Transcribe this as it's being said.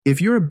If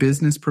you're a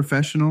business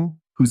professional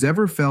who's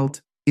ever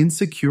felt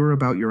insecure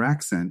about your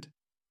accent,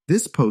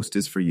 this post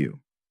is for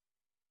you.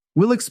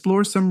 We'll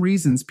explore some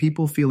reasons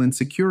people feel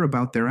insecure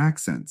about their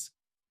accents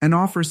and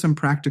offer some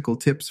practical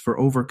tips for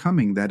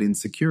overcoming that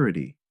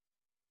insecurity.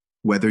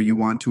 Whether you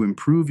want to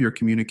improve your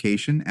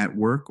communication at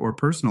work or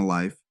personal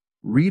life,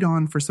 read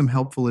on for some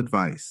helpful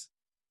advice.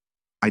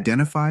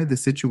 Identify the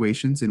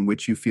situations in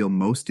which you feel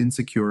most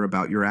insecure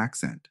about your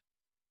accent.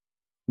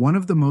 One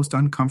of the most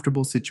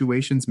uncomfortable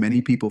situations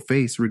many people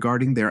face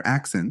regarding their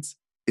accents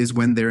is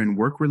when they're in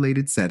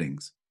work-related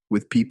settings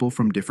with people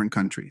from different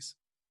countries.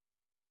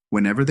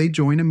 Whenever they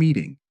join a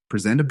meeting,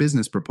 present a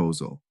business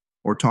proposal,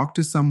 or talk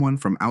to someone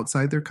from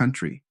outside their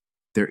country,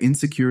 their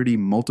insecurity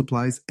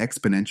multiplies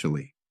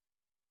exponentially.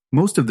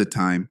 Most of the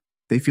time,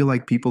 they feel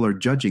like people are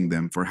judging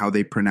them for how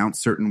they pronounce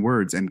certain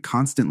words and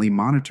constantly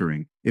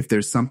monitoring if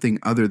there's something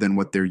other than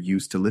what they're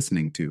used to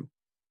listening to.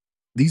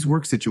 These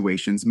work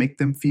situations make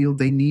them feel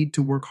they need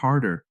to work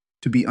harder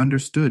to be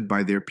understood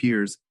by their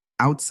peers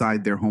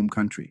outside their home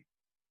country.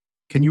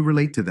 Can you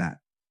relate to that?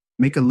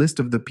 Make a list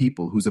of the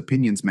people whose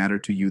opinions matter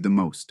to you the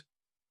most.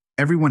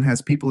 Everyone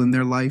has people in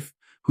their life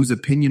whose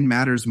opinion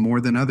matters more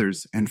than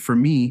others, and for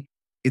me,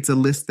 it's a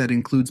list that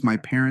includes my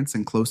parents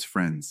and close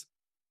friends.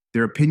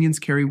 Their opinions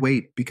carry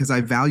weight because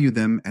I value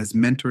them as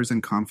mentors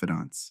and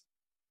confidants.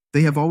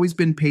 They have always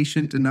been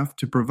patient enough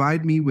to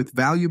provide me with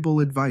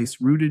valuable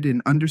advice rooted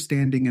in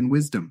understanding and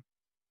wisdom.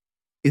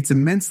 It's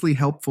immensely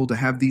helpful to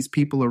have these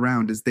people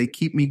around as they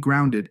keep me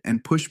grounded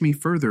and push me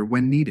further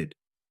when needed.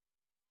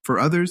 For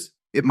others,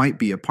 it might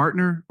be a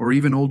partner or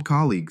even old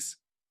colleagues.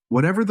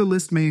 Whatever the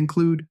list may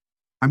include,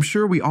 I'm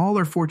sure we all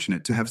are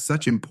fortunate to have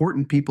such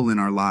important people in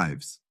our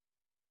lives.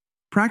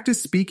 Practice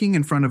speaking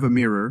in front of a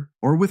mirror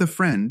or with a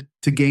friend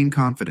to gain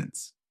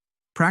confidence.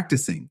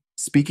 Practicing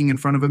speaking in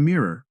front of a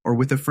mirror or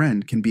with a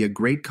friend can be a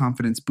great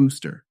confidence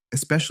booster,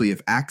 especially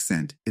if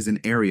accent is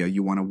an area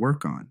you want to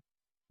work on.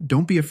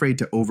 Don't be afraid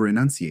to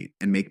over-enunciate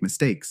and make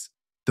mistakes.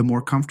 The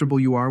more comfortable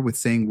you are with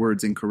saying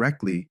words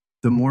incorrectly,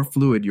 the more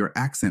fluid your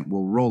accent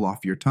will roll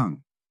off your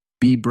tongue.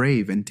 Be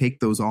brave and take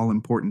those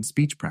all-important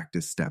speech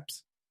practice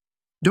steps.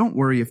 Don't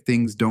worry if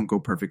things don't go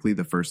perfectly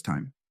the first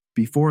time.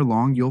 Before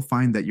long, you'll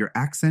find that your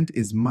accent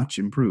is much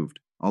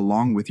improved,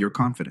 along with your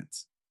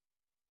confidence.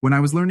 When I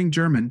was learning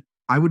German,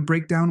 I would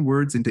break down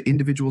words into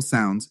individual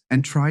sounds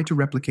and try to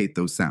replicate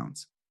those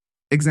sounds.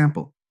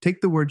 Example, take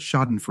the word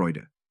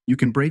Schadenfreude. You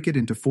can break it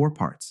into 4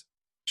 parts.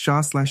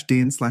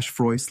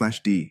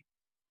 Scha/den/freu/d.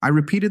 I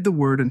repeated the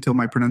word until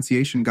my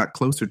pronunciation got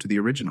closer to the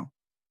original.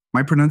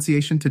 My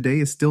pronunciation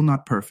today is still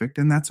not perfect,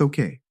 and that's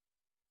okay.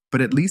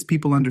 But at least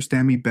people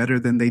understand me better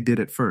than they did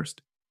at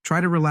first.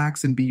 Try to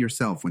relax and be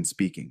yourself when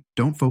speaking.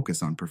 Don't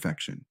focus on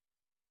perfection.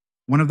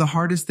 One of the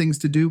hardest things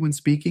to do when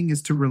speaking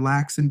is to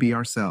relax and be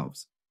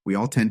ourselves. We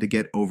all tend to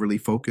get overly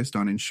focused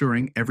on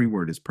ensuring every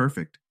word is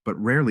perfect,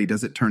 but rarely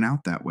does it turn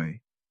out that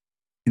way.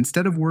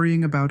 Instead of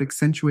worrying about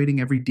accentuating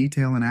every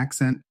detail and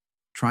accent,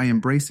 try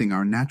embracing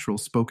our natural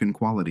spoken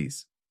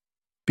qualities.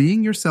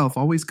 Being yourself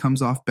always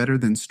comes off better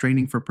than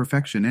straining for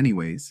perfection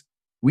anyways.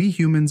 We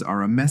humans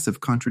are a mess of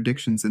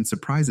contradictions and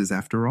surprises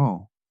after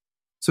all.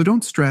 So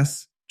don't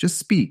stress, just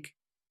speak.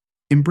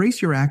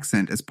 Embrace your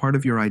accent as part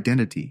of your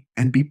identity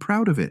and be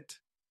proud of it.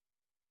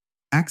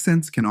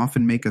 Accents can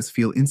often make us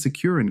feel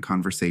insecure in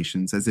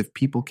conversations as if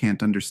people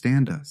can't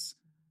understand us.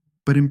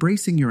 But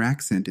embracing your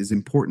accent is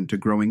important to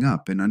growing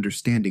up and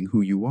understanding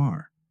who you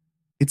are.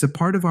 It's a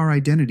part of our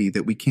identity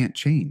that we can't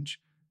change,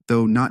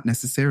 though not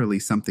necessarily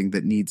something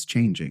that needs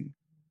changing.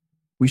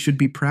 We should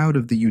be proud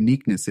of the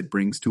uniqueness it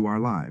brings to our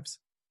lives,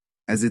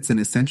 as it's an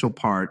essential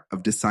part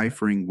of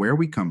deciphering where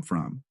we come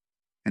from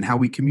and how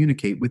we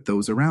communicate with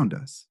those around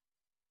us.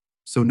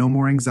 So no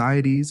more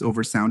anxieties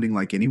over sounding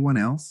like anyone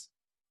else.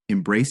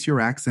 Embrace your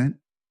accent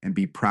and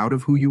be proud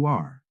of who you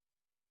are.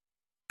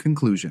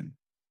 Conclusion.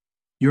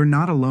 You're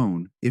not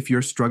alone if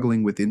you're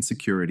struggling with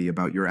insecurity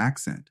about your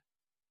accent,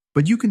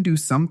 but you can do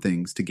some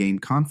things to gain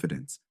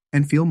confidence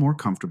and feel more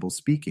comfortable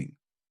speaking.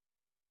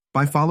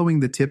 By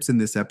following the tips in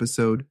this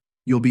episode,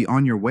 you'll be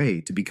on your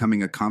way to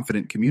becoming a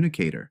confident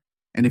communicator.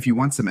 And if you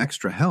want some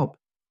extra help,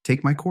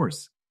 take my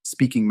course,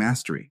 Speaking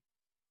Mastery.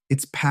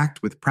 It's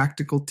packed with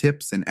practical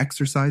tips and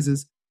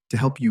exercises to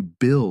help you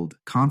build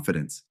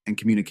confidence and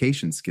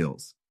communication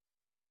skills.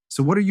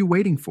 So what are you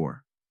waiting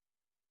for?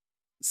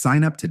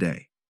 Sign up today.